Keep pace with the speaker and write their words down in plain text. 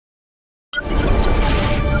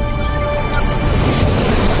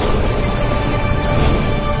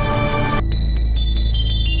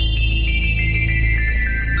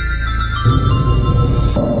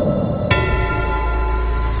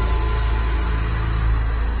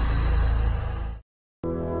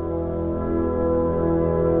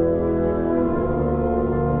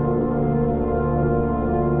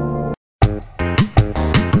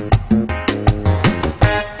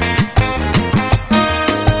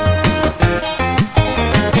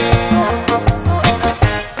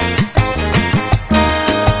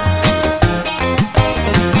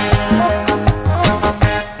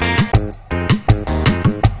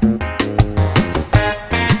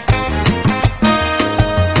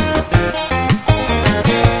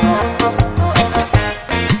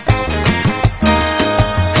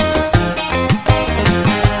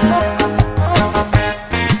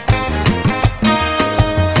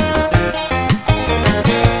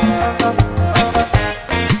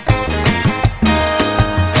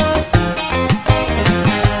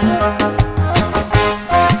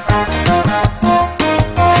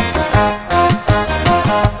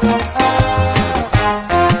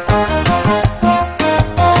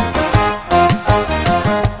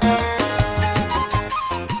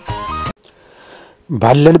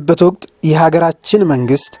ባለንበት ወቅት የሀገራችን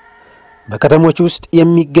መንግስት በከተሞች ውስጥ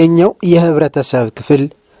የሚገኘው የህብረተሰብ ክፍል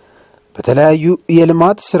በተለያዩ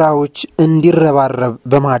የልማት ስራዎች እንዲረባረብ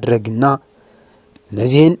በማድረግና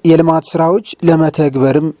እነዚህን የልማት ስራዎች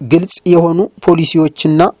ለመተግበርም ግልጽ የሆኑ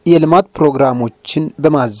ፖሊሲዎችና የልማት ፕሮግራሞችን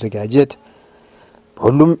በማዘጋጀት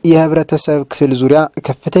ሁሉም የህብረተሰብ ክፍል ዙሪያ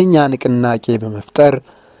ከፍተኛ ንቅናቄ በመፍጠር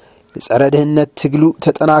የጸረ ድህነት ትግሉ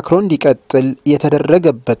ተጠናክሮ እንዲቀጥል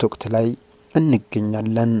የተደረገበት ወቅት ላይ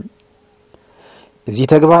እንገኛለን። እዚህ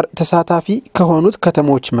ተግባር ተሳታፊ ከሆኑት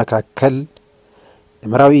ከተሞች መካከል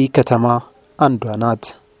የመራዊ ከተማ አንዷ ናት።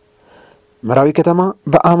 መራዊ ከተማ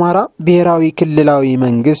በአማራ ብሔራዊ ክልላዊ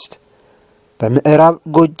መንግስት በምዕራብ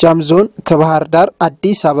ጎጃም ዞን ከባህር ዳር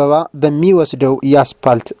አዲስ አበባ በሚወስደው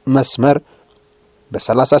የአስፓልት መስመር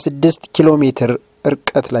በ36 ኪሎ ሜትር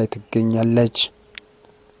ርቀት ላይ ትገኛለች።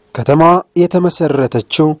 ከተማዋ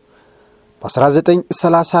የተመሰረተችው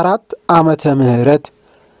በ1934 ዓመተ ምህረት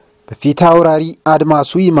በፊታውራሪ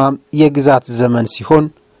አድማሱ ኢማም የግዛት ዘመን ሲሆን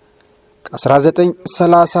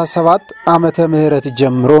ከ1937 ዓመተ ምህረት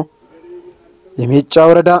ጀምሮ የሜጫ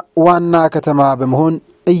ወረዳ ዋና ከተማ በመሆን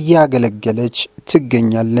እያገለገለች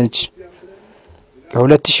ትገኛለች።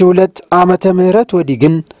 ከ2002 ዓመተ ምህረት ወዲህ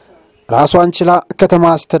ግን ራሷን ችላ ከተማ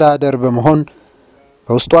አስተዳደር በመሆን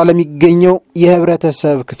በውስጧ ለሚገኘው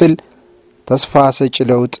የህብረተሰብ ክፍል ተስፋ ሰጪ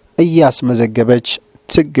ለውጥ እያስመዘገበች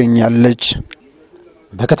ትገኛለች።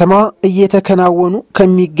 በከተማ እየተከናወኑ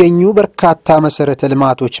ከሚገኙ በርካታ መሰረተ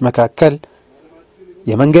ልማቶች መካከል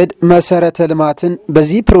የመንገድ መሰረተ ልማትን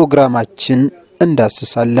በዚህ ፕሮግራማችን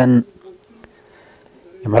እንዳስሳለን።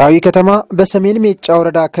 የመራዊ ከተማ በሰሜን ሜጫ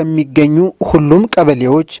ወረዳ ከሚገኙ ሁሉም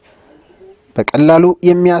ቀበሌዎች በቀላሉ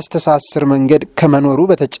የሚያስተሳስር መንገድ ከመኖሩ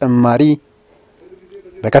በተጨማሪ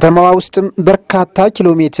በከተማዋ ውስጥም በርካታ ኪሎ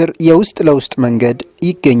ሜትር የውስጥ ለውስጥ መንገድ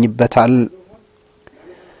ይገኝበታል።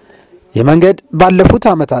 የመንገድ ባለፉት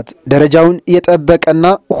ዓመታት ደረጃውን የጠበቀና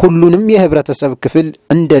ሁሉንም የህብረተሰብ ክፍል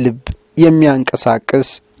እንደ ልብ የሚያንቀሳቅስ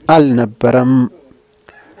አልነበረም።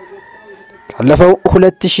 ካለፈው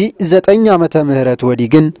 2009 ዓመተ ምህረት ወዲህ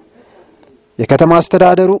ግን የከተማ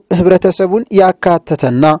አስተዳደሩ ህብረተሰቡን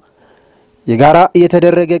ያካተተና የጋራ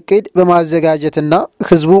የተደረገ ዕቅድ በማዘጋጀትና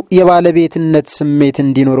ህዝቡ የባለቤትነት ስሜት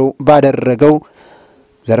እንዲኖረው ባደረገው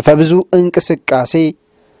ዘርፈ ብዙ እንቅስቃሴ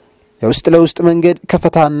የውስጥ ለውስጥ መንገድ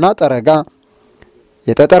ከፈታና ጠረጋ፣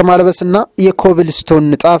 የጠጠር ማልበስና የኮብልስቶን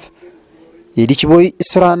ንጣፍ፣ የዲችቦይ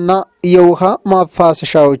ስራና የውሃ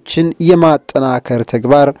ማፋሰሻዎችን የማጠናከር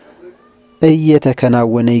ተግባር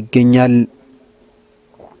እየተከናወነ ይገኛል።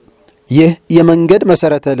 ይህ የመንገድ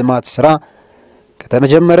መሰረተ ልማት ስራ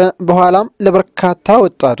ከተመጀመረ በኋላም ለበርካታ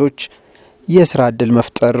ወጣቶች የሥራ ዕድል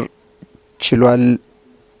መፍጠር ችሏል።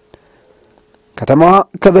 ከተማዋ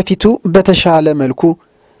ከበፊቱ በተሻለ መልኩ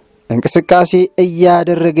እንቅስቃሴ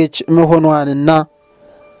እያደረገች መሆኗንና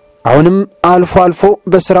አሁንም አልፎ አልፎ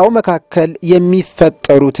በስራው መካከል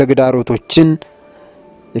የሚፈጠሩ ተግዳሮቶችን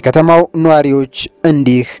የከተማው ነዋሪዎች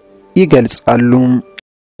እንዲህ ይገልጻሉ።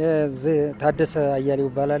 ታደሰ አያሌው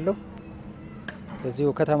ይባላልው። በዚሁ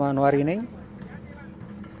ከተማ ነዋሪ ነኝ።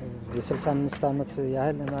 የ65 ዓመት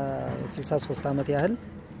ያህል 63 ዓመት ያህል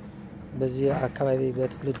በዚህ አካባቢ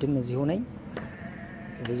በትውልድም እዚሁ ነኝ።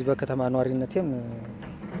 በዚህ በከተማ ነዋሪነቴም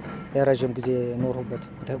ለረጅም ጊዜ ኖርሁበት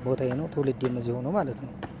ቦታዬ ነው። ትውልዴም እዚሁ ነው ማለት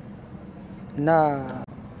ነው። እና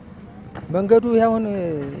መንገዱ ያውን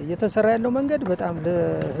እየተሰራ ያለው መንገድ በጣም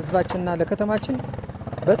ለህዝባችንና ለከተማችን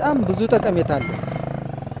በጣም ብዙ ጠቀሜታ አለው።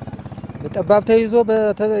 በጠባብ ተይዞ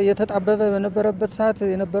የተጣበበ በነበረበት ሰዓት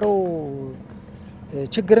የነበረው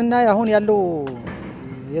ችግርና አሁን ያለው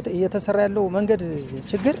እየተሰራ ያለው መንገድ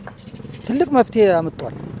ችግር ትልቅ መፍትሄ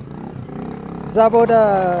አመጣዋል። እዛ ወደ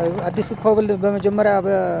አዲስ ኮብል በመጀመሪያ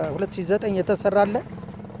በ2009 የተሰራለ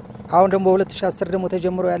አሁን ደግሞ በ2010 ደግሞ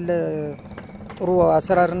ተጀምሮ ያለ ጥሩ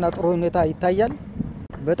አሰራርና ጥሩ ሁኔታ ይታያል።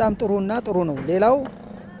 በጣም ጥሩና ጥሩ ነው። ሌላው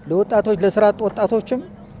ለወጣቶች ለስራ ወጣቶችም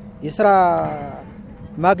የስራ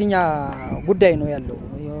ማግኛ ጉዳይ ነው ያለው።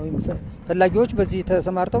 ፈላጊዎች በዚህ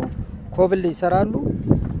ተሰማርተው ኮብል ይሰራሉ።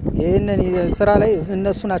 ይሄንን ስራ ላይ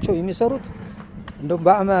እነሱ ናቸው የሚሰሩት። እንደውም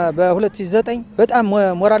በ2009 በጣም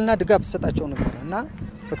ሞራልና ድጋፍ ተሰጣቸው ነበርና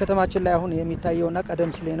በከተማችን ላይ አሁን የሚታየውና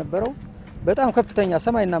ቀደም ሲል የነበረው በጣም ከፍተኛ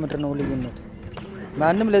ሰማይና ምድር ነው ልዩነቱ።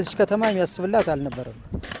 ማንንም ለዚህ ከተማ የሚያስብላት አልነበረም።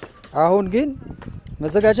 አሁን ግን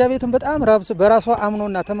መዘጋጃ ቤቱን በጣም በራሷ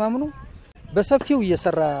አምኖና ተማምኖ በሰፊው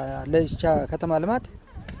እየሰራ ለዚቻ ከተማ ልማት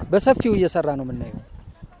በሰፊው እየሰራ ነው የምናየው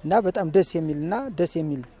እና በጣም ደስ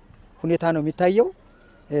የሚል ሁኔታ ነው የሚታየው።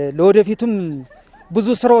 ለወደፊቱም ብዙ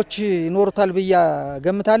ስራዎች ይኖሩታል ብያ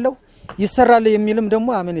ገምታለሁ። ይሰራል የሚልም ደግሞ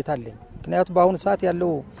አመኔታ አለኝ። ምክንያቱም በአሁኑ ሰዓት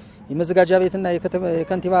ያለው የመዘጋጃ ቤትና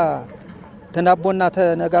የከንቲባ ተናቦና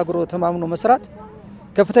ተነጋግሮ ተማምኖ መስራት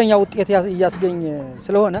ከፍተኛ ውጤት ያስገኝ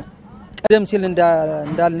ስለሆነ ቀደም ሲል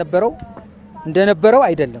እንደነበረው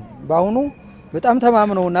አይደለም። በአሁኑ በጣም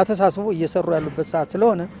ተማምነውና ተሳስበው እየሰሩ ያሉበት ሰዓት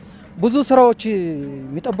ስለሆነ ብዙ ስራዎች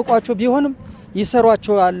የሚጠብቋቸው ቢሆንም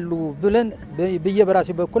ይሰሯቸው አሉ ብለን በየበራሲ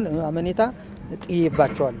በኩል አመኔታ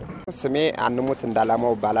ጥይባቸዋለሁ። ስሜ አንሙት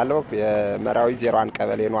እንዳላማው ባላለው የመራዊ 01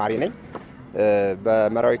 ቀበሌ ነዋሪ ነኝ።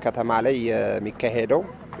 በመራዊ ከተማ ላይ የሚካሄደው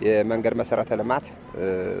የመንገድ መሰረተ ልማት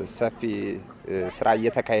ሰፊ ስራ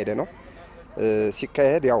እየተካሄደ ነው።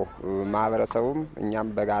 ሲካሄድ ያው ማህበረሰቡም እኛም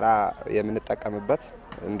በጋራ የምንጠቀምበት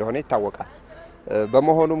እንደሆነ ይታወቃል።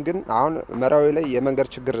 በመሆኑም ግን አሁን መራዊ ላይ የመንገድ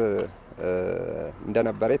ችግር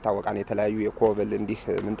እንደነበረ ይታወቃል። የተለያዩ የኮብል እንዲህ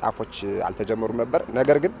ምንጣፎች አልተጀመሩም ነበር።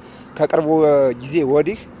 ነገር ግን ከቅርቡ ጊዜ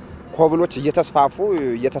ወዲህ ኮብሎች እየተስፋፉ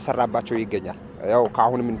እየተሰራባቸው ይገኛል። ያው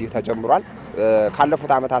ካሁንም እንዲህ ተጀምሯል።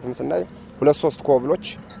 ካለፉት አመታትም ስናይ 2-3 ኮብሎች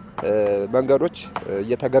መንገዶች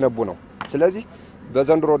እየተገነቡ ነው። ስለዚህ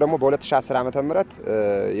በዘንድሮ ደግሞ በ2010 ዓመተ ምህረት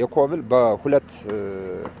የኮብል በሁለት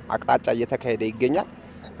አቅጣጫ እየተካሄደ ይገኛል።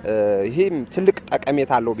 ይሄም ትልቅ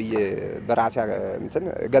ጠቀሜታ አለው ብዬ በራሴ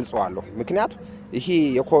ገልጸዋለሁ። ምክንያቱም ይሄ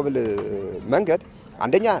የኮብል መንገድ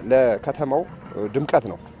አንደኛ ለከተማው ድምቀት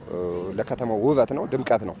ነው፣ ለከተማው ውበት ነው፣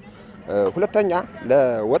 ድምቀት ነው። ሁለተኛ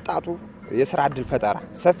ለወጣቱ የሥራ ዕድል ፈጠራ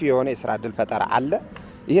ሰፊ የሆነ የሥራ ዕድል ፈጠራ አለ።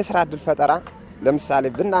 ይሄ የሥራ ዕድል ፈጠራ ለምሳሌ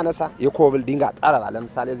ብናነሳ የኮብል ድንጋይ ጠረባ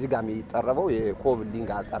ለምሳሌ እዚህ ጋር የሚጠረበው የኮብል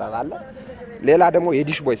ድንጋይ ጠረባ አለ። ሌላ ደግሞ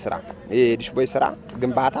የዲሽቦይ ስራ የዲሽቦይ ስራ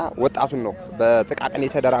ግንባታ ወጣቱን ነው በጥቃቅን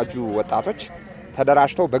የተደራጁ ወጣቶች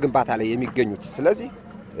ተደራጅተው በግንባታ ላይ የሚገኙት። ስለዚህ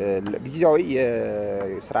ጊዜያዊ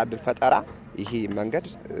የሥራ ዕድል ፈጠራ ይሄ መንገድ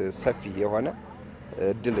ሰፊ የሆነ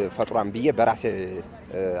ዕድል ፈጥሯን ብዬ በራሴ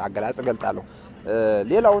አገላለጽ ገልጻለሁ።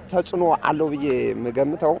 ሌላው ተጽዕኖ አለው ብዬ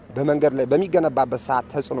መገምተው በመንገድ ላይ በሚገነባበት ሰዓት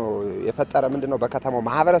ተጽዕኖ የፈጠረ ምንድነው በከተማው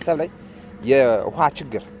ማህበረሰብ ላይ የውሃ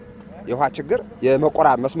ችግር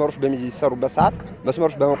የመቆራረጥ መስመሮች በሚሰሩበት ሰዓት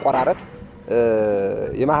መስመሮች በመቆራረጥ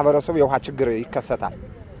የማህበረሰቡ የውሃ ችግር ይከሰታል።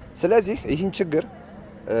 ስለዚህ ይህን ችግር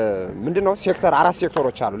ምንድነው ሴክተር 4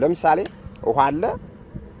 ሴክተሮች አሉ። ለምሳሌ ውሃ አለ፣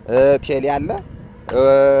 ቴሌ አለ፣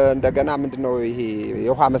 እንደገና ምንድነው ይሄ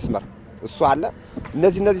የውሃ መስመር እሱ አለ።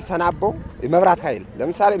 እነዚህ ተናበው የመብራት ኃይል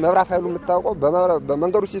ለምሳሌ መብራት ኃይሉ የምታውቀው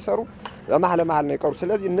በመንገዱ ሲሰሩ በመሐል ነው ይቀሩ።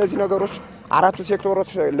 ስለዚህ እነዚህ ነገሮች 4ቱ ሴክተሮች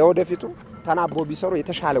ለወደፊቱ ተናበው ቢሰሩ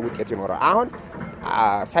የተሻለ ውጤት ይኖራል። አሁን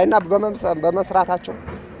ሳይናብ በመስራታቸው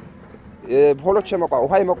ፖሎች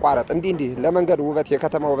ውሃ የመቋረጥ እንዲህ ለመንገድ ውበት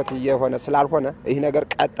የከተማ ውበት የሆነ ስላልሆነ ይሄ ነገር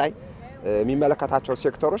ቀጣይ የሚመለከታቸው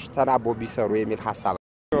ሴክተሮች ተናበው ቢሰሩ የሚል ሐሳብ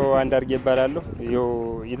አንድ አርጌ ይባላልው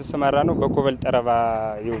የተሰማራ ነው። በኮብል ጠረባ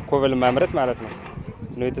ኮብል ማምረት ማለት ነው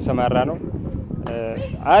የተሰማራ ነው።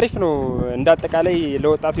 አሪፍ ነው። እንዳጠቃላይ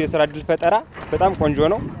ለወጣቱ የሥራ ዕድል ፈጠራ በጣም ቆንጆ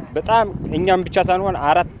ነው። በጣም እኛም ብቻ ሳንሆን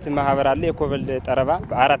 4 ማህበር አለ። የኮብል ጠረባ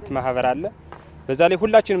 4 ማህበር አለ። በዛ ላይ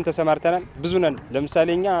ሁላችንም ተሰማርተናል። ብዙ ነን። ለምሳሌ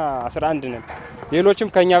እኛ 11 ነን።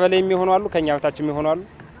 ሌሎችም ከኛ በላይ የሚሆኑ አሉ፣ ከኛ በታችም የሚሆኑ አሉ።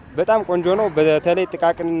 በጣም ቆንጆ ነው። በተለይ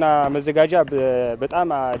ጥቃቅንና መዘጋጃ በጣም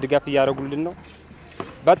ድጋፍ እያደረጉልን ነው።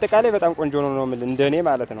 በአጠቃላይ በጣም ቆንጆ ነው እንደኔ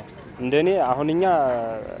ማለት ነው። እንደኔ አሁንኛ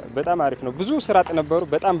በጣም አሪፍ ነው። ብዙ ስራ ነበሩ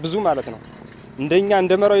በጣም ብዙ ማለት ነው። እንደኛ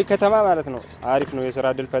እንደመራዊ ከተማ ማለት ነው አሪፍ ነው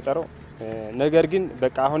የሥራ ዕድል ፈጠረው። ነገር ግን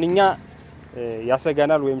በቃ አሁንኛ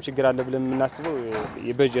ያሰጋናል ወይም ችግር አለ ብለን የምናስበው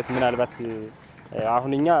የበጀት ምናልባት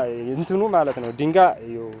አሁንኛ እንትኑ ማለት ነው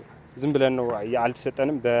ድንጋይ ዝም ብለን ነው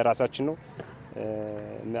አልተሰጠንም፣ በራሳችን ነው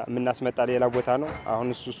ምናስመጣ ሌላ ቦታ ነው። አሁን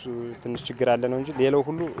እሱ ትንሽ ችግር አለ ነው እንጂ ሌላው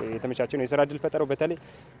ሁሉ የተመቻቸ ነው። የሥራ ዕድል ፈጠረው በተለይ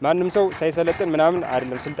ማንም ሰው ሳይሰለጥን ምናምን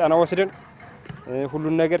አይደለም፣ ስልጣና ወስደን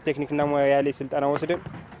ሁሉን ነገር ቴክኒክና ሙያ ላይ ስልጣና ወስደን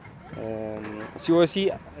ሲኦሲ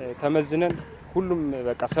ተመዝነን ሁሉም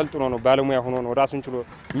በቃ ሰልጥኖ ነው ባለሙያ ሆኖ ነው ራሱን ችሎ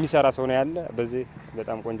የሚሰራ ሰው ነው ያለ። በዚህ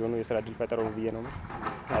በጣም ቆንጆ ነው የሥራ ዕድል ፈጠረው ብዬ ነው።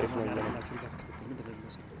 አሪፍ ነው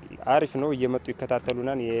አሪፍ ነው። እየመጡ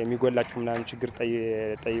ይከታተሉናል። የሚጎላችሁ ምናምን ችግር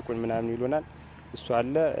ጠይቁን ምናምን ይሉናል። እሱ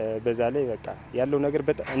አለ። በዛ ላይ በቃ ያለው ነገር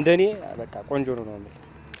እንደኔ በቃ ቆንጆ ነው ነው።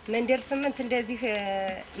 መንደር 8 እንደዚህ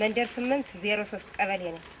መንደር 8 03 ቀበሌ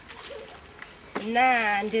ነው እና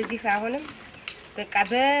እንደዚህ አሁንም በቃ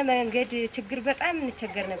በመንገድ ችግር በጣም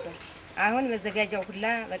እንቸገር ነበር። አሁን መዘጋጃው ሁላ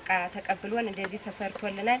በቃ ተቀብሎን እንደዚህ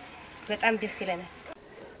ተሰርቶልናል። በጣም ደስ ይለናል።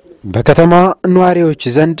 በከተማ ነዋሪዎች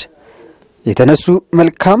ዘንድ የተነሱ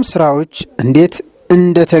መልካም ስራዎች እንዴት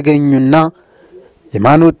እንደተገኙና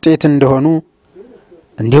የማን ውጤት እንደሆኑ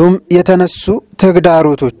እንዲሁም የተነሱ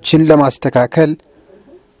ተግዳሮቶችን ለማስተካከል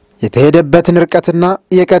የተሄደበትን ርቀትና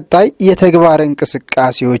የቀጣይ የተግባር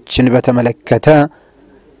እንቅስቃሴዎችን በተመለከተ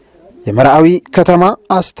የመራዊ ከተማ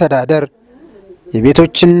አስተዳደር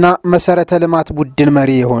የቤቶችና መሰረተ ልማት ቡድን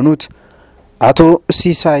መሪ የሆኑት አቶ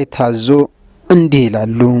ሲሳይ ታዞ እንዲህ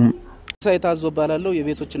ይላሉ። ሳይታዞ ባላለው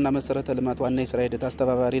የቤቶችና መሰረተ ልማት ዋና የስራ ሂደት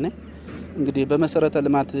አስተባባሪ ነኝ። እንግዲህ በመሰረተ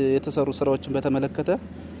ልማት የተሰሩ ስራዎችን በተመለከተ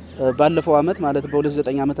ባለፈው አመት ማለት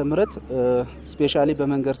በ2009 ዓመተ ምህረት ስፔሻሊ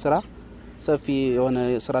በመንገድ ስራ ሰፊ የሆነ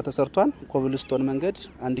ስራ ተሰርቷል። ኮብልስቶን መንገድ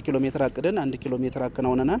 1 ኪሎ ሜትር አቅደን 1 ኪሎ ሜትር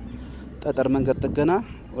አከናውነናል። ጠጠር መንገድ ጥገና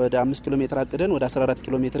ወደ 5 ኪሎ ሜትር አቅደን ወደ 14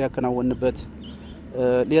 ኪሎ ሜትር ያከናወንበት፣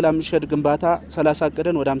 ሌላም ሸድ ግንባታ 30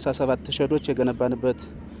 አቅደን ወደ 57 ሸዶች የገነባንበት፣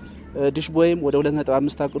 ዲሽ ቦይም ወደ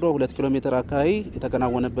 2.5 አቅዶ 2 ኪሎ ሜትር አካባቢ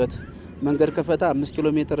የተከናወነበት፣ መንገድ ከፈታ 5 ኪሎ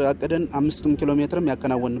ሜትር አቅደን 5 ኪሎ ሜትርም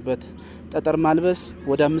ያከናወንበት፣ ጠጠር ማልበስ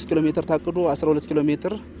ወደ 5 ኪሎ ሜትር ታቅዶ 12 ኪሎ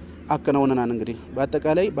ሜትር አከናውነናል። እንግዲህ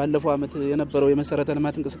በአጠቃላይ ባለፈው አመት የነበረው የመሰረተ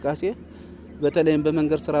ልማት እንቅስቃሴ በተለይም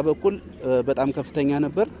በመንገድ ስራ በኩል በጣም ከፍተኛ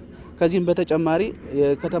ነበር። ከዚህም በተጨማሪ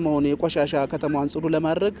የከተማውን የቆሻሻ ከተማዋን ጽዱ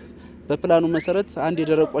ለማድረግ በፕላኑ መሰረት አንድ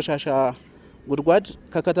የደረቅ ቆሻሻ ጉድጓድ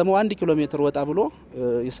ከከተማው 1 ኪሎ ሜትር ወጣ ብሎ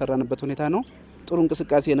የሰራንበት ሁኔታ ነው። ጥሩ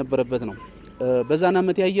እንቅስቃሴ የነበረበት ነው። በዛና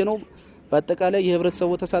አመት ያየነው በአጠቃላይ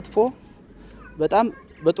የህብረተሰቡ ተሳትፎ በጣም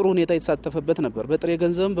በጥሩ ሁኔታ የተሳተፈበት ነበር። በጥሬ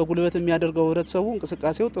ገንዘብም በጉልበት የሚያደርገው ህብረተሰቡ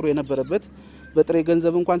እንቅስቃሴው ጥሩ የነበረበት፣ በጥሬ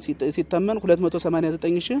ገንዘብ እንኳን ሲተመን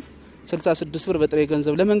 280,066 ብር በጥሬ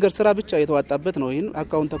ገንዘብ ለመንገድ ስራ ብቻ የተዋጣበት ነው። ይሄን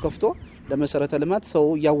አካውንት ተከፍቶ ለመሰረተ ልማት ሰው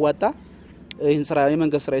ያዋጣ ይሄን ስራ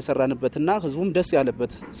የመንገድ ስራ የሰራንበትና ህዝቡም ደስ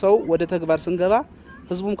ያለበት፣ ሰው ወደ ተግባር ስንገባ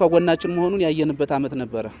ህዝቡም ከጎናችን መሆኑን ያየንበት አመት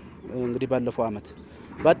ነበር። እንግዲህ ባለፈው አመት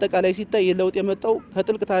በአጠቃላይ ሲታይ የለውጥ የመጣው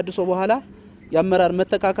ከጥልቅ ተሃድሶ በኋላ የአመራር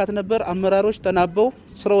መተካካት ነበር። አመራሮች ተናበው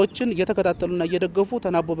ስራዎችን እየተከታተሉና እየደገፉ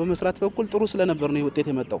ተናበው በመስራት በኩል ጥሩ ስለነበር ነው ውጤት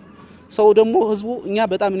የመጣው። ሰው ደግሞ ህዝቡ እኛ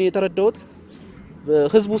በጣም ነው የተረዳውት።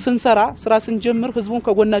 ህዝቡ ስንሰራ ስራ ስንጀምር ህዝቡን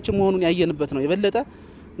ከጎናችን መሆኑን ያየንበት ነው።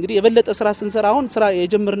 የበለጠ ስራ ስንሰራ አሁን ስራ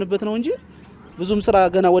የጀመርንበት ነው እንጂ ብዙም ስራ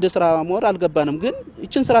ገና ወደ ስራ ሞር አልገባንም። ግን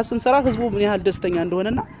እቺን ስራ ስንሰራ ህዝቡ ምን ያህል ደስተኛ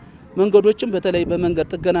እንደሆነና መንገዶችም በተለይ በመንገድ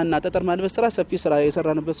ጥገናና ጠጠር ማልበስ ስራ ሰፊ ስራ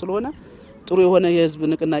የሰራንበት ስለሆነ ጥሩ የሆነ የህዝብ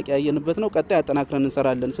ንቅናቄ ያየንበት ነው። ቀጣይ አጠናክረን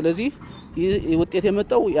እንሰራለን። ስለዚህ ይህ ውጤት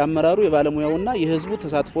የመጣው የአመራሩ የባለሙያውና የህዝቡ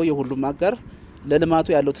ተሳትፎ የሁሉም አጋር ለልማቱ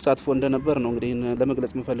ያለው ተሳትፎ እንደነበር ነው እንግዲህ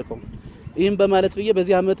ለመግለጽ የምፈልገው። ይህም በማለት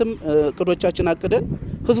በዚህ አመትም እቅዶቻችን አቅደን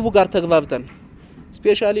ህዝቡ ጋር ተግባብተን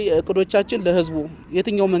ስፔሻሊ እቅዶቻችን ለህዝቡ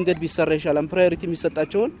የትኛው መንገድ ቢሰራ ይሻላል፣ ፕራዮሪቲ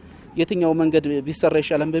የሚሰጣቸውን የትኛው መንገድ ቢሰራ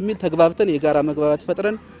ይሻላል በሚል ተግባብተን የጋራ መግባባት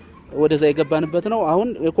ፈጥረን ወደዛ የገባንበት ነው። አሁን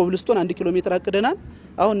የኮብልስቶን 1 ኪሎ ሜትር አቅደናል።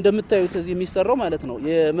 አሁን እንደምታዩት እዚህ የሚሰራው ማለት ነው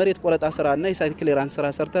የመሬት ቆረጣ ስራና የሳይት ክሊራንስ ስራ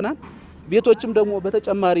ሰርተናል። ቤቶችም ደግሞ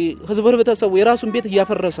በተጨማሪ ህብረተሰቡ የራሱን ቤት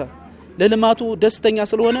እያፈረሰ ለልማቱ ደስተኛ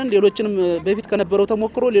ስለሆነ ሌሎችንም በፊት ከነበረው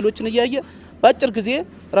ተሞክሮ ሌሎችን እያየ በአጭር ጊዜ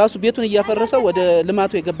ራሱ ቤቱን እያፈረሰ ወደ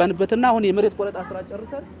ልማቱ የገባንበትና አሁን የመሬት ቆረጣ ስራ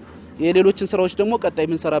ጨርሰን የሌሎችን ስራዎች ደግሞ ቀጣይ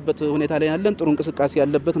የምንሰራበት ሁኔታ ላይ ያለን ጥሩ እንቅስቃሴ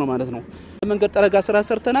ያለበት ነው ማለት ነው። መንገድ ጠረጋ ስራ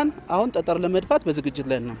ሰርተናል። አሁን ጠጠር ለመድፋት በዝግጅት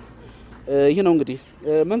ላይ ነው። ይሄ ነው እንግዲህ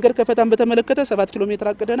መንገድ ከፈታን በተመለከተ 7 ኪሎ ሜትር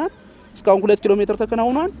አቅደናል። እስካሁን 2 ኪሎ ሜትር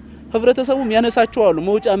ተከናውኗል። ህብረተሰቡም ያነሳቸው አሉ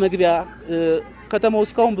መውጫ መግቢያ ከተማው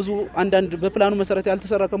እስካሁን ብዙ አንዳንድ በፕላኑ መሰረት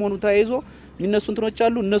ያልተሰራ ከመሆኑ ተያይዞ የሚነሱ እንትኖች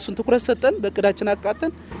አሉ። እነሱን ትኩረት ሰጠን በእቅዳችን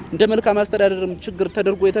አቃተን እንደ መልካም አስተዳደርም ችግር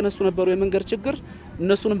ተደርጎ የተነሱ ነበሩ የመንገድ ችግር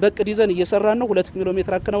እነሱንም በእቅድ ይዘን እየሰራን ነው። 2 ኪሎ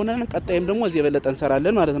ሜትር አከናውነን ቀጣይም ደግሞ እዚህ የበለጠ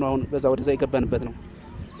እንሰራለን ማለት ነው። አሁን በዛ ወደዛ የገባንበት ነው።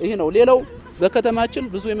 ይሄ ነው። ሌላው በከተማችን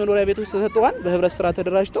ብዙ የመኖሪያ ቤቶች ተሰጥተዋል። በህብረት ስራ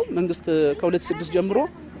ተደራጅተው መንግስት ከ2006 ጀምሮ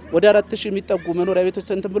ወደ 4000 የሚጠጉ መኖሪያ ቤቶች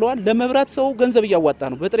እንትን ብለዋል። ለመብራት ሰው ገንዘብ እያዋጣ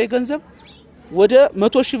ነው። በጥሬ ገንዘብ ወደ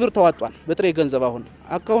 100,000 ብር ተዋጧል። በጥሬ ገንዘብ አሁን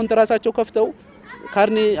አካውንት ራሳቸው ከፍተው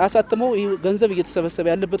ካርኔ አሳትመው ይህ ገንዘብ እየተሰበሰበ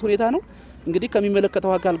ያለበት ሁኔታ ነው። እንግዲህ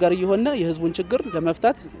ከሚመለከተው አካል ጋር እየሆነ የህዝቡን ችግር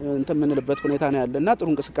ለመፍታት እንትን የምንልበት ሁኔታ ነው ያለና ጥሩ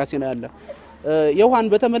እንቅስቃሴ ነው ያለ። የውሃን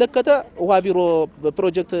በተመለከተ ውሃ ቢሮ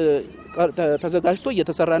በፕሮጀክት ተዘጋጅቶ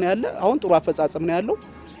እየተሰራ ነው ያለ። አሁን ጥሩ አፈጻጸም ነው ያለው።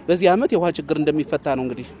 በዚህ አመት የውሃ ችግር እንደሚፈታ ነው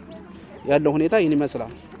እንግዲህ ያለው ሁኔታ ይህን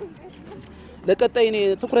ይመስላል። ለቀጣይ እኔ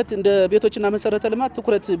ትኩረት እንደ ቤቶችና መሰረተ ልማት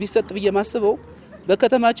ትኩረት ቢሰጥ ብዬ ማስበው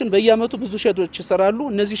በከተማችን በየአመቱ ብዙ ሸዶች ይሰራሉ።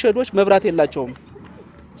 እነዚህ ሸዶች መብራት የላቸውም።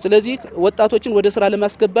 ስለዚህ ወጣቶችን ወደ ስራ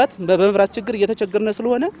ለማስገባት በመብራት ችግር እየተቸገረነ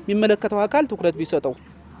ስለሆነ የሚመለከተው አካል ትኩረት ቢሰጠው።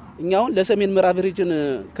 እኛው ለሰሜን ምዕራብ ሪጅን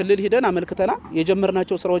ክልል ሄደን አመልክተና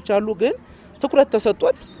የጀመርናቸው ስራዎች አሉ። ግን ትኩረት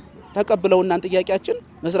ተሰጥቶት ተቀብለውና ጥያቄያችን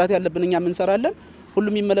መስራት ያለብን እኛም እንሰራለን።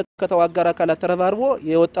 ሁሉም የሚመለከተው አጋር አካላት ተረባርቦ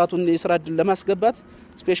የወጣቱን የስራ ዕድል ለማስገባት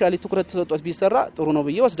ስፔሻሊ ትኩረት ተሰጥቶት ቢሰራ ጥሩ ነው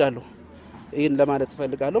ብዬ ወስዳለሁ። ይሄን ለማለት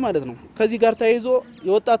ፈልጋለሁ ማለት ነው። ከዚህ ጋር ተያይዞ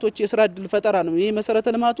የወጣቶች የስራ ዕድል ፈጠራ ነው። ይሄ መሰረተ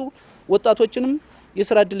ልማቱ ወጣቶችንም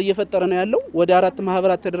የስራ ዕድል እየፈጠረ ነው ያለው። ወደ 4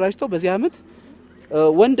 ማህበራት ተደራጅተው በዚህ አመት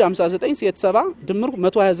ወንድ 59 ሴት 70 ድምር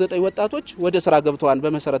 129 ወጣቶች ወደ ስራ ገብተዋል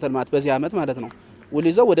በመሰረተ ልማት በዚህ አመት ማለት ነው።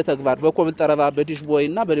 ውልይዘው ወደ ተግባር በኮብል ጠረባ በዲሽ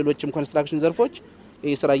ቦይና በሌሎችም ኮንስትራክሽን ዘርፎች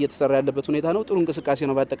ይሄ ስራ እየተሰራ ያለበት ሁኔታ ነው። ጥሩ እንቅስቃሴ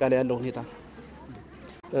ነው በአጠቃላይ ያለው ሁኔታ።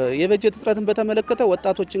 የበጀት እጥረትን በተመለከተ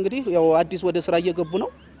ወጣቶች እንግዲህ ያው አዲስ ወደ ስራ እየገቡ ነው።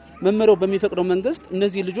 መመሪያው በሚፈቅደው መንግስት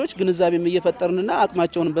እነዚህ ልጆች ግንዛቤም እየፈጠርንና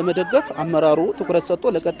አቅማቸውን በመደገፍ አመራሩ ትኩረት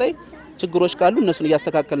ሰጥቶ ለቀጣይ ችግሮች ካሉ እነሱን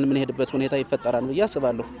እያስተካከልን የምንሄድበት ሁኔታ ይፈጠራል ብዬ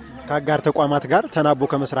አስባለሁ። ከአጋር ተቋማት ጋር ተናቦ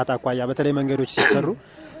ከመስራት አኳያ በተለይ መንገዶች ሲሰሩ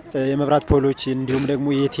የመብራት ፖሎች እንዲሁም ደግሞ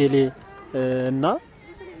የቴሌ እና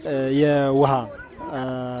የውሃ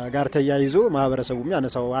ጋር ተያይዞ ማህበረሰቡ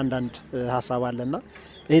የሚያነሳው አንዳንድ ሐሳብ አለና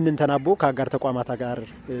ይህንን ተናቦ ከአጋር ተቋማት ጋር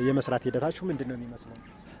የመስራት ሂደታችሁ ምንድነው የሚመስለው?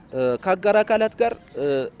 ከአጋር አካላት ጋር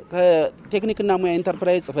ከቴክኒክና ሙያ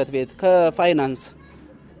ኢንተርፕራይዝ ጽህፈት ቤት ከፋይናንስ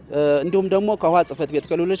እንዲሁም ደግሞ ከውሃ ጽህፈት ቤት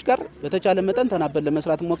ከሌሎች ጋር በተቻለ መጠን ተናበን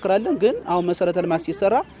ለመስራት እንሞክራለን። ግን አሁን መሰረተ ልማት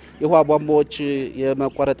ሲሰራ የውሃ ቧንቧዎች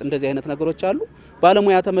የመቆረጥ እንደዚህ አይነት ነገሮች አሉ።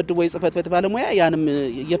 ባለሙያ ተመድቦ የጽህፈት ቤት ባለሙያ ያንም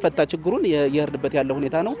እየፈታ ችግሩን እየሄድበት ያለው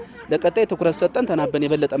ሁኔታ ነው። ለቀጣይ ትኩረት ሰጠን ተናበን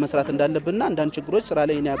የበለጠ መስራት እንዳለብንና አንዳንድ ችግሮች ስራ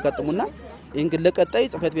ላይ ያጋጥሙና ይህን ግን ለቀጣይ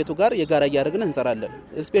ጽህፈት ቤቱ ጋር የጋራ እያደረግን እንሰራለን።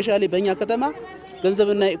 ስፔሻሊ በእኛ ከተማ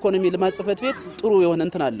ገንዘብና ኢኮኖሚ ልማት ጽህፈት ቤት ጥሩ የሆነ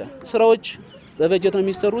እንትን አለ። ስራዎች በበጀት ነው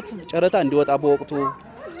የሚሰሩት። ጨረታ እንዲወጣ በወቅቱ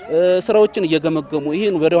ስራዎችን እየገመገሙ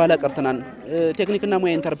ይሄን ወደ ኋላ ቀርተናል። ቴክኒክና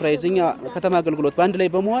ሙያ ኢንተርፕራይዝ እኛ ከተማ አገልግሎት ባንድ ላይ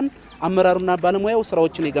በመሆን አመራሩና ባለሙያው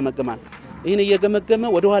ስራዎችን ይገመግማል። ይሄን እየገመገመ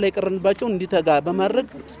ወደ ኋላ የቀረንባቸው እንዲተጋ በማድረግ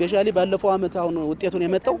ስፔሻሊ ባለፈው አመት አሁን ውጤቱን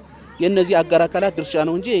የመጣው የነዚህ አጋር አካላት ድርሻ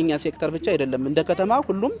ነው እንጂ የኛ ሴክተር ብቻ አይደለም። እንደ ከተማ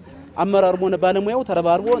ሁሉም አመራሩም ሆነ ባለሙያው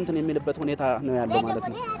ተረባርቦ እንትን የሚልበት ሁኔታ ነው ያለው ማለት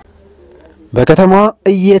ነው። በከተማዋ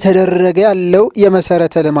እየተደረገ ያለው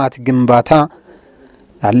የመሰረተ ልማት ግንባታ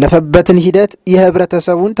ያለፈበትን ሂደት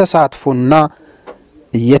የህብረተሰቡን ተሳትፎና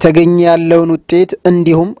እየተገኘ ያለውን ውጤት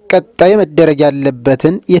እንዲሁም ቀጣይ መደረግ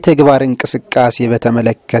ያለበትን የተግባር እንቅስቃሴ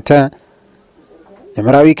በተመለከተ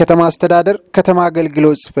የመራዊ ከተማ አስተዳደር ከተማ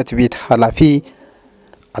አገልግሎት ጽህፈት ቤት ኃላፊ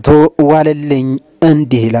አቶ ዋለልኝ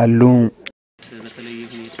እንዲህ ይላሉ። በተለይ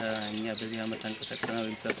ሁኔታ እኛ በዚህ አመት አንቀሳቅሰናል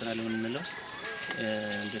ወይም የምንለው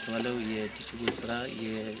እንደተባለው የዲጂታል ስራ፣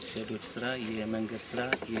 የሸዶች ስራ፣ የመንገድ ስራ፣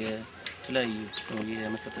 የተለያዩ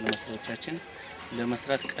የመሰረተ ልማት ስራዎቻችን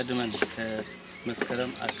ለመስራት ቀድመን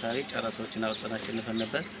ከመስከረም አካባቢ ጨረታዎችን አውጥተናቸው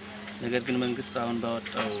ነበር። ነገር ግን መንግስት አሁን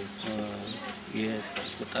ባወጣው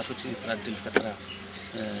የወጣቶችን የስራ ዕድል ፈጠራ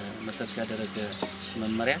መሰረት ያደረገ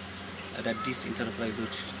መመሪያ አዳዲስ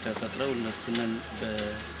ኢንተርፕራይዞች ተፈጥረው እነሱን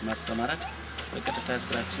በማሰማራት በቀጥታ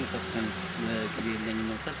ስራችን ፈጥነን ጊዜ የለኝም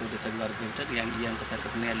መንፈስ ወደ ተግባር ገብተን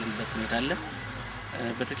ያንቀሳቀስን ያለንበት ሁኔታ አለ።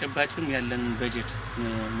 በተጨባጭም ያለን በጀት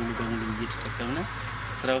ሙሉ በሙሉ እየተጠቀምነ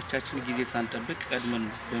ስራዎቻችን ጊዜ ሳንጠብቅ ቀድመን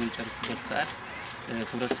በመጨረስበት ሰዓት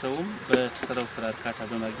ህብረተሰቡም በተሰራው ስራ እርካታ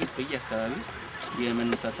በማግኘት በየአካባቢው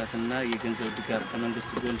የመነሳሳትና የገንዘብ ድጋፍ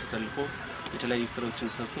ከመንግስት ጎን ተሰልፎ የተለያዩ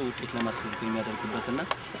ስራዎችን ሰርቶ ውጤት ለማስመዝገብ የሚያደርግበትና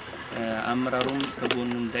አመራሩም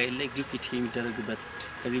ከጎኑ እንዳይለይ ግፊት የሚደረግበት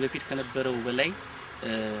ከዚህ በፊት ከነበረው በላይ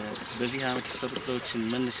በዚህ አመት የተሰሩ ስራዎችን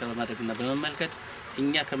መነሻ በማድረግና በመመልከት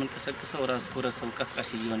እኛ ከመንቀሳቀሰው ራሱ ህብረተሰቡ ቀስቃሽ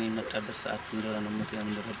እየሆነ የመጣበት ሰዓት እንደሆነ ነው ምክንያት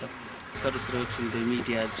እንደረዳው ሰሩ ስራዎች እንደ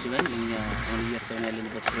ሚዲያ ጅመን እኛ አሁን እያሰብን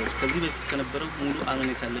ያለንበት ስራዎች ከዚህ በፊት ከነበረው ሙሉ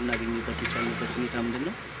አመኔታ ልናገኝበት የቻልንበት ሁኔታ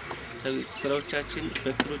ምንድነው? ስራዎቻችን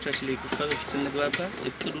በእቅዶቻችን ላይ ከበፊት ስንግባባ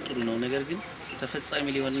እቅዱ ጥሩ ነው፣ ነገር ግን ተፈጻሚ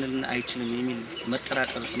ሊሆንልን አይችልም የሚል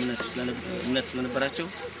መጠራጠር እምነት ስለነበራቸው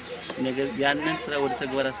ነገር ያንን ስራ ወደ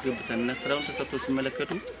ተግባር አስገብተንና ስራውን ተሰርቶ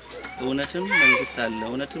ሲመለከቱ እውነትም መንግስት አለ፣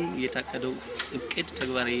 እውነትም የታቀደው እቅድ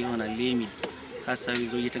ተግባራዊ ይሆናል የሚል ሀሳብ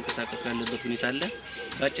ይዞ እየተንቀሳቀሱ ያለበት ሁኔታ አለ።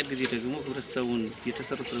 በአጭር ጊዜ ደግሞ ህብረተሰቡን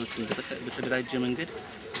የተሰሩ ስራዎችን በተደራጀ መንገድ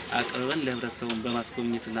አቅርበን ለህብረተሰቡን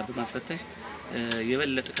በማስጎብኘትና በማስፈተሽ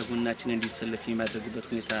የበለጠ ከጎናችን እንዲሰለፍ የሚያደርግበት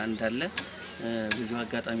ሁኔታ እንዳለ በዚሁ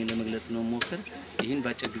አጋጣሚ ለመግለጽ ነው ሞከር። ይህን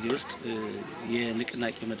በአጭር ጊዜ ውስጥ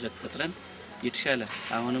የንቅናቄ መድረክ ፈጥረን የተሻለ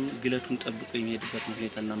አሁንም ግለቱን ጠብቆ የሚሄድበት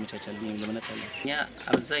ሁኔታ እናመቻቻለን የሚል እምነት አለ። እኛ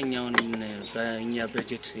አብዛኛውን በእኛ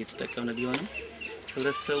በጀት የተጠቀምነው ቢሆንም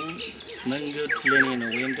ህብረተሰቡ መንገዱ ለኔ ነው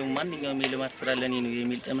ወይም ደግሞ ማንኛውም የልማት ስራ ለኔ ነው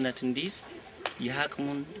የሚል እምነት እንዲይዝ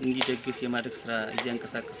የሀቅሙን እንዲደግፍ የማድረግ ስራ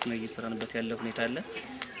እያንቀሳቀስን እየሰራንበት ያለ ሁኔታ አለ።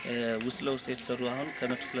 ውስጥ ለውስጥ የተሰሩ አሁን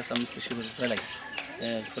ከ135,000 ብር በላይ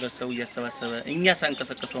ህብረተሰቡ እያሰባሰበ እኛ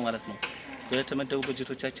ሳንቀሳቀሰው ማለት ነው በተመደቡ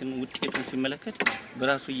በጀቶቻችን ውጤቱን ሲመለከት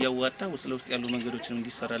በራሱ እያዋጣ ውስጥ ለውስጥ ያሉ መንገዶችን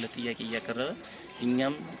እንዲሰራለት ጥያቄ እያቀረበ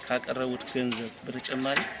እኛም ካቀረቡት ገንዘብ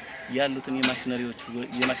በተጨማሪ ያሉትን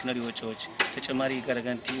የማሽነሪ ወጪዎች ተጨማሪ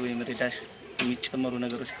ጋራጋንቲ ወይም ሬዳሽ የሚጨመሩ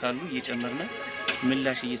ነገሮች ካሉ እየጨመርነ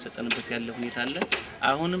ምላሽ እየሰጠንበት ያለ ሁኔታ አለ።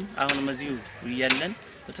 አሁንም እዚሁ ያለን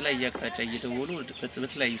በተለያየ አቅጣጫ እየደወሉ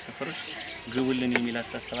በተለያዩ ሰፈሮች ግቡልን የሚል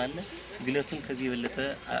አስተሳሰብ አለ። ግለቱን ከዚህ የበለጠ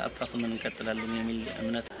አፋፍመን እንቀጥላለን የሚል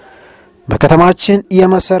እምነት በከተማችን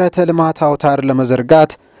የመሰረተ ልማት አውታር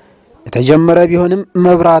ለመዘርጋት የተጀመረ ቢሆንም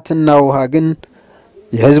መብራትና ውሃ ግን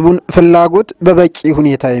የህዝቡን ፍላጎት በበቂ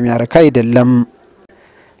ሁኔታ የሚያረካ አይደለም።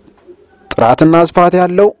 ጥራትና ስፋት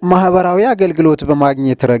ያለው ማህበራዊ አገልግሎት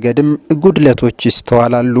በማግኘት ረገድም ጉድለቶች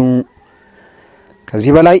ይስተዋላሉ።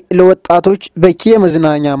 ከዚህ በላይ ለወጣቶች በቂ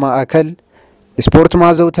የመዝናኛ ማዕከል፣ ስፖርት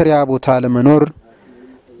ማዘውተሪያ ቦታ ለመኖር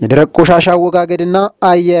የደረቅ ቆሻሻ አወጋገድና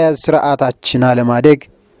አያያዝ ስርዓታችን አለማደግ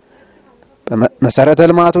መሰረተ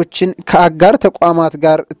ልማቶችን ከአጋር ተቋማት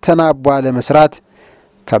ጋር ተናቦ ለመስራት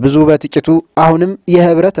ከብዙ በጥቂቱ አሁንም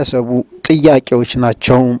የህብረተሰቡ ጥያቄዎች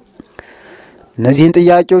ናቸው። እነዚህን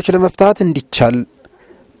ጥያቄዎች ለመፍታት እንዲቻል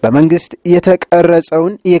በመንግስት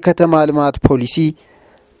የተቀረጸውን የከተማ ልማት ፖሊሲ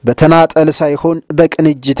በተናጠል ሳይሆን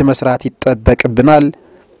በቅንጅት መስራት ይጠበቅብናል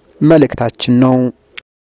መልእክታችን ነው።